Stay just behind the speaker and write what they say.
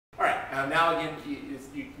All right, now again,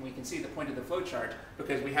 we can see the point of the flow chart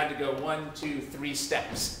because we had to go 1, 2, 3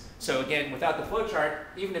 steps. So again, without the flow chart,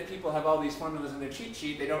 even if people have all these formulas in their cheat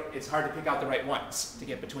sheet, it's hard to pick out the right ones to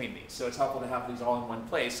get between these. So it's helpful to have these all in one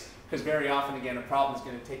place because very often, again, a problem is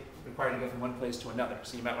going to require to go from one place to another.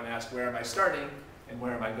 So you might want to ask, where am I starting and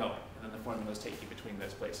where am I going? And then the formulas take you between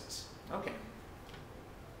those places. Okay.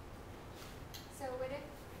 So what if,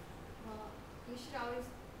 well, you should always,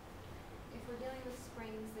 if we're dealing with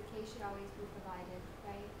springs, the K should always be provided,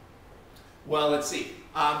 right? Well, let's see.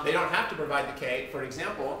 They don't have to provide the K. For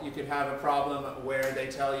example, you could have a problem where they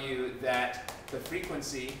tell you that the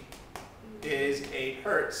frequency is 8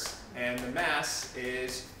 hertz and the mass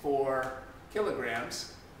is 4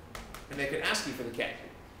 kilograms, and they could ask you for the K.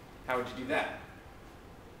 How would you do that?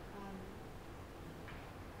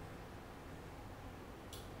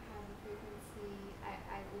 Have the frequency, I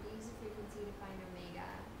would use the frequency to find omega.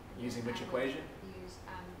 Using which equation? Use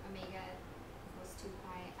omega equals 2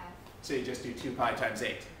 pi f. So you just do 2 pi times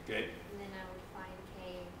 8. Good. And then I would find K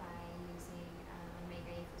by using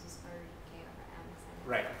omega equals the square root of K over m.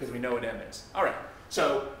 Right, because we know what m is. All right.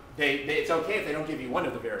 So it's okay if they don't give you one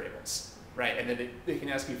of the variables, right? And then they can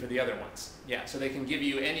ask you for the other ones. Yeah, so they can give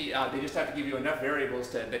you any, they just have to give you enough variables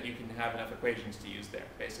that you can have enough equations to use there,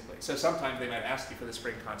 basically. So sometimes they might ask you for the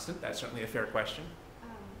spring constant. That's certainly a fair question.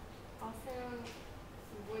 Also,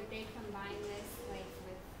 would they combine this like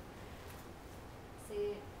with,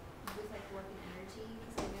 say, with like working energy?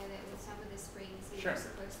 Because I know that with some of the springs, you're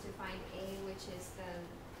supposed to find A, which is the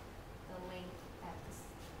length that the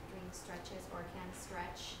string stretches or can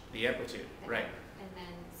stretch. The amplitude, right. And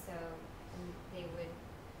then they would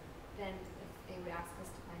ask us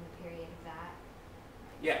to find the period of that.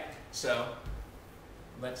 Yeah, so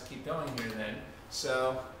let's keep going here then.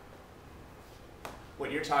 So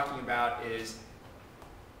what you're talking about is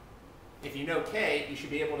if you know K, you should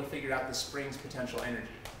be able to figure out the spring's potential energy.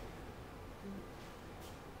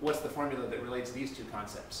 What's the formula that relates these two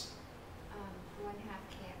concepts? 1/2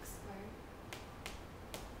 kx squared.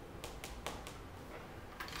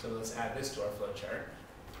 So let's add this to our flow chart.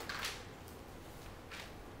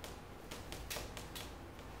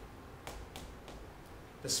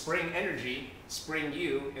 The spring energy, spring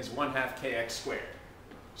U, is 1/2 kx squared.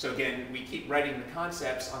 So again, we keep writing the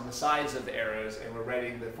concepts on the sides of the arrows, and we're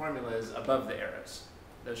writing the formulas above the arrows.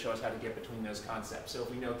 Those show us how to get between those concepts. So if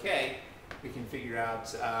we know K, we can figure out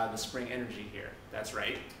the spring energy here. That's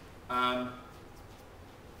right.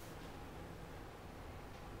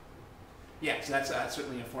 Yeah, so that's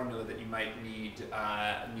certainly a formula that you might need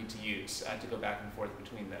to use to go back and forth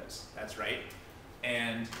between those. That's right.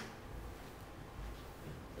 And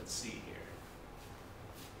let's see here.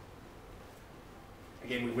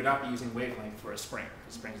 Again, we would not be using wavelength for a spring,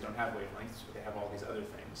 because springs don't have wavelengths, but they have all these other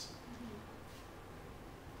things.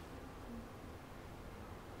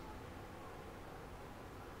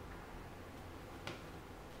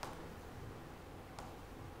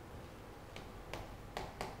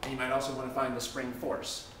 And you might also want to find the spring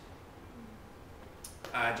force.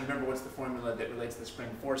 Do you remember what's the formula that relates the spring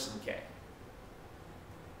force in K?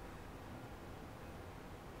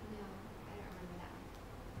 No, I don't remember that one.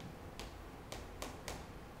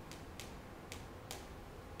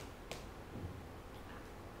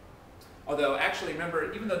 Although, actually,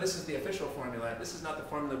 remember, even though this is the official formula, this is not the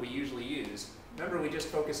formula we usually use. Remember, we just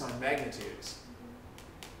focus on magnitudes.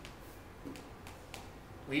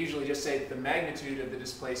 We usually just say that the magnitude of the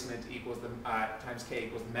displacement equals the times K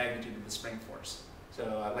equals the magnitude of the spring force. So,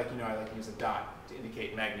 like you know, I like to use a dot to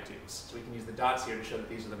indicate magnitudes. So we can use the dots here to show that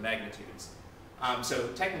these are the magnitudes. So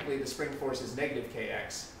technically, the spring force is negative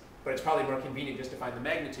kx, but it's probably more convenient just to find the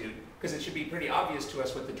magnitude, because it should be pretty obvious to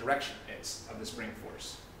us what the direction is of the spring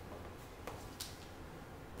force.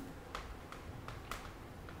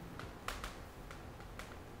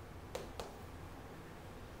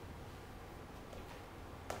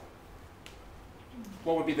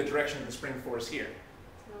 What would be the direction of the spring force here?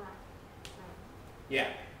 To the left. Yeah.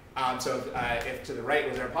 So if to the right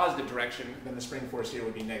was our positive direction, then the spring force here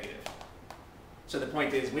would be negative. So the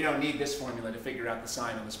point is, we don't need this formula to figure out the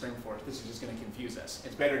sign on the spring force. This is just going to confuse us.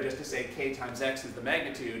 It's better just to say K times X is the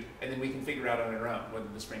magnitude, and then we can figure out on our own whether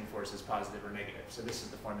the spring force is positive or negative. So this is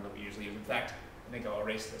the formula we usually use. In fact, I think I'll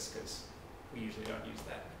erase this because we usually don't use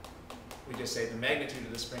that. We just say the magnitude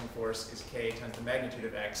of the spring force is K times the magnitude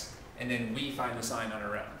of X, and then we find the sign on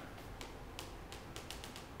our own.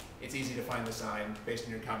 It's easy to find the sign based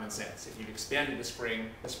on your common sense. If you've expanded the spring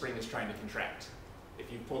is trying to contract. If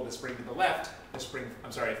you've pulled the spring to the left, if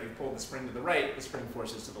you've pulled the spring to the right, the spring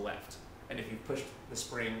force is to the left. And if you've pushed the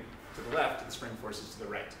spring to the left, the spring force is to the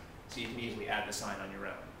right. So you can easily add the sign on your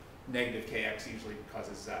own. negative kx usually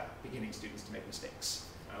causes beginning students to make mistakes.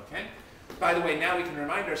 Okay? By the way, now we can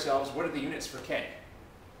remind ourselves, what are the units for k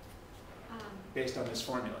based on this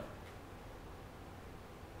formula?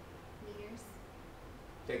 Meters.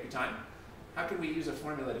 Take your time. How can we use a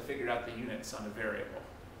formula to figure out the units on a variable?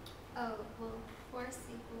 Oh, well, force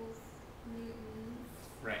equals newtons.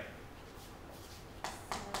 Right.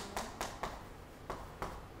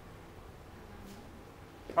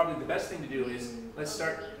 Probably the best thing to do is, let's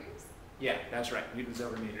start. Meters? Yeah, that's right, newtons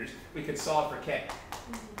over meters. We could solve for k.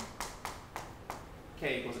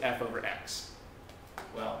 K equals F over x.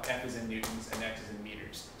 Well, F is in newtons and x is in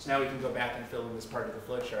meters. So now we can go back and fill in this part of the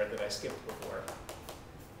flowchart that I skipped before.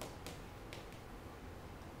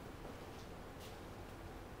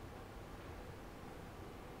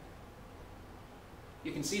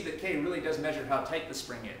 You can see that K really does measure how tight the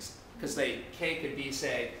spring is, because K could be,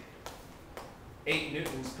 say, 8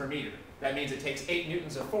 newtons per meter. That means it takes 8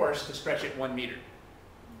 newtons of force to stretch it 1 meter.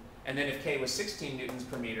 And then if K was 16 newtons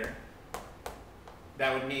per meter,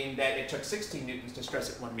 that would mean that it took 16 newtons to stretch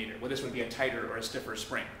it 1 meter. Well, this would be a tighter or a stiffer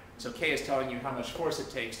spring. So K is telling you how much force it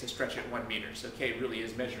takes to stretch it 1 meter. So K really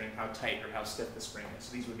is measuring how tight or how stiff the spring is.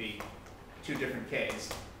 So these would be two different Ks.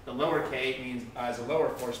 The lower K means has a lower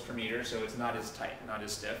force per meter, so it's not as tight, not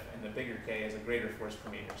as stiff. And the bigger K has a greater force per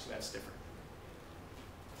meter, so that's different.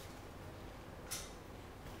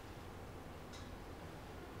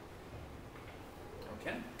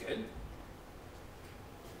 Okay, good.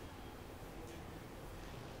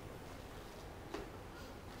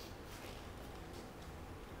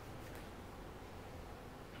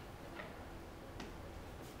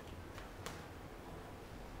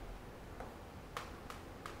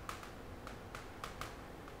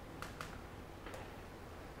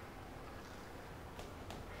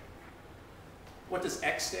 What does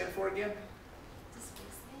x stand for again?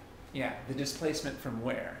 Displacement. Yeah, the displacement from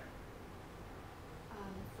where?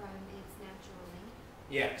 From its natural length.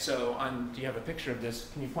 Yeah, so do you have a picture of this?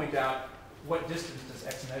 Can you point out what distance does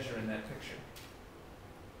x measure in that picture?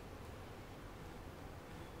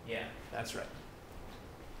 Yeah, that's right.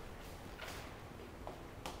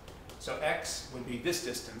 So x would be this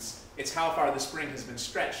distance. It's how far the spring has been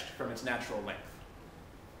stretched from its natural length.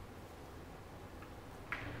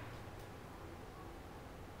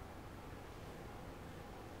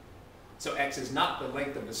 So x is not the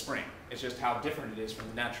length of the spring. It's just how different it is from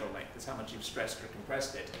the natural length. It's how much you've stretched or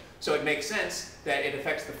compressed it. So it makes sense that it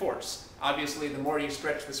affects the force. Obviously, the more you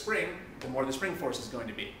stretch the spring, the more the spring force is going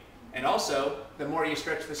to be. And also, the more you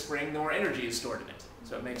stretch the spring, the more energy is stored in it.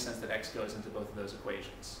 So it makes sense that x goes into both of those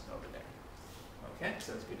equations over there. Okay,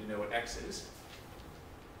 so it's good to know what x is.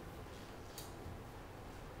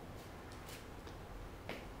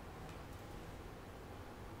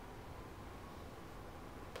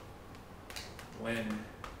 When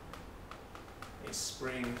a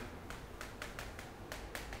spring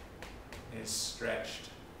is stretched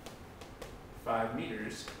 5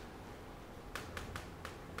 meters,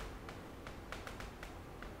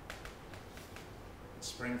 the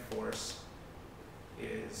spring force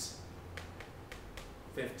is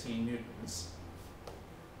 15 newtons.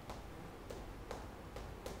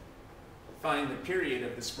 Find the period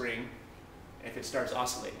of the spring if it starts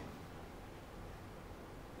oscillating.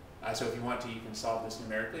 So if you want to, you can solve this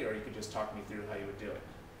numerically, or you could just talk me through how you would do it.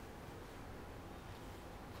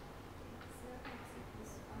 So x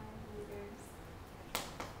equals 5 meters.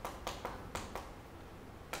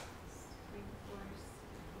 Spring force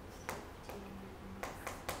equals 15 newtons.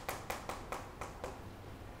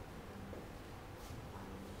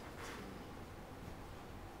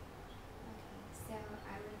 Okay, so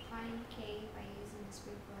I would find k by using the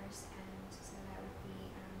spring force, and so that would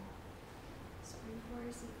be spring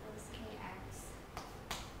force equals kx,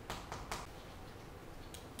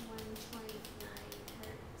 1.9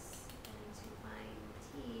 hertz, and to find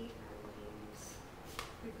t, I will use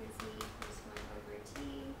frequency equals 1 over t.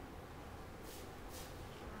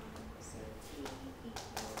 So t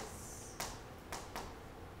equals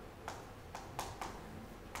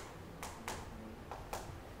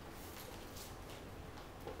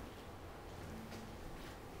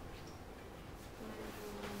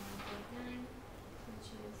 1.9, which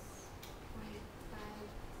is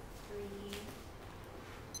 0.53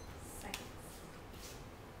 seconds.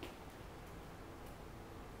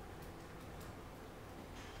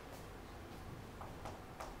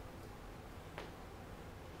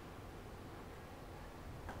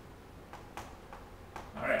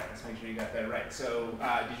 All right, let's make sure you got that right. So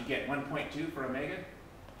did you get 1.2 for omega?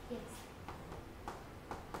 Yes.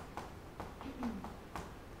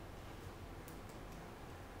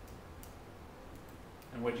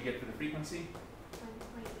 And what did you get for the frequency?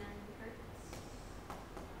 1.9.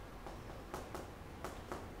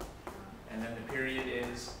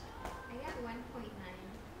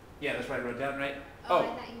 Yeah, that's what I wrote down, right? Oh, I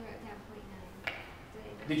thought you wrote down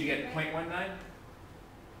 0.9. Did you get right? 0.19?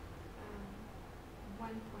 1.9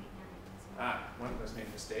 is what. One of us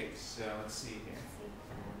made mistakes, so let's see here. Let's see,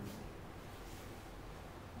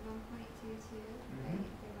 1.22, right,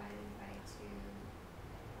 divided by 2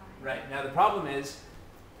 pi. Right, now the problem is,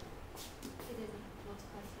 It doesn't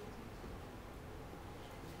multiply 2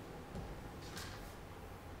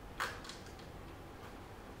 times.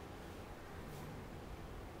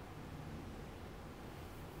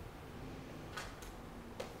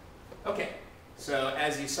 okay, so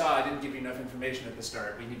as you saw, I didn't give you enough information at the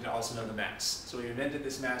start. We need to also know the mass. So we invented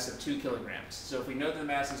this mass of 2 kilograms. So if we know that the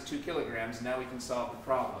mass is 2 kilograms, now we can solve the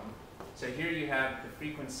problem. So here you have the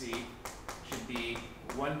frequency should be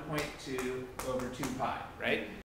 1.2 over 2 pi, right?